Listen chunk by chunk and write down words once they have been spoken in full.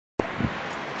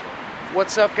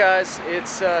What's up, guys?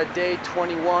 It's day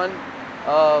 21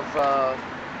 of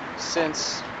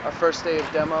since our first day of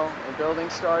demo and building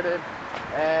started,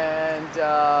 and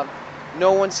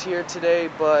no one's here today.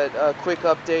 But a quick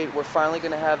update: we're finally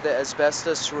going to have the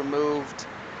asbestos removed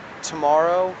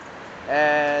tomorrow.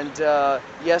 And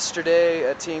yesterday,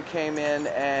 a team came in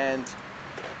and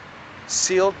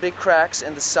sealed big cracks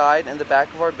in the side and the back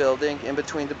of our building, in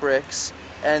between the bricks,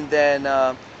 and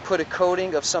then put a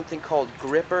coating of something called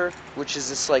gripper, which is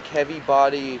this like heavy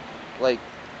body like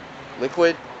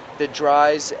liquid that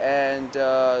dries and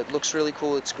looks really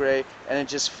cool. It's gray, and it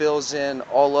just fills in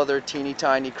all other teeny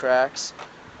tiny cracks.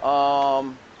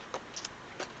 And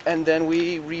then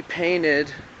we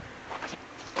repainted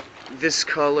this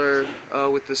color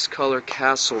with this color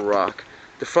Castle Rock.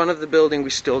 The front of the building,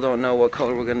 we still don't know what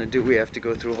color we're going to do. We have to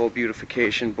go through a whole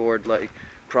beautification board like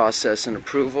process and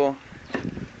approval.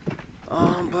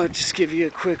 But just give you a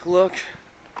quick look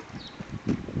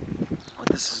what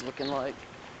this is looking like.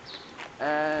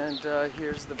 And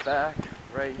here's the back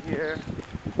right here.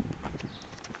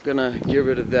 Gonna get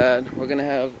rid of that. We're gonna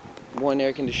have one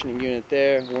air conditioning unit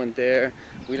there, one there.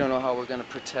 We don't know how we're gonna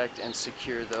protect and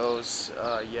secure those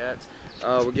yet.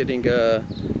 We're getting a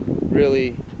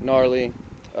really gnarly,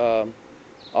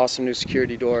 awesome new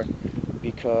security door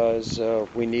because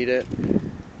we need it.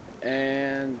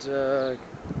 And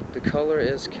the color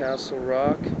is Castle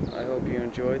Rock. I hope you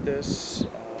enjoyed this.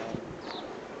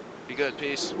 Be good.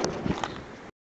 Peace.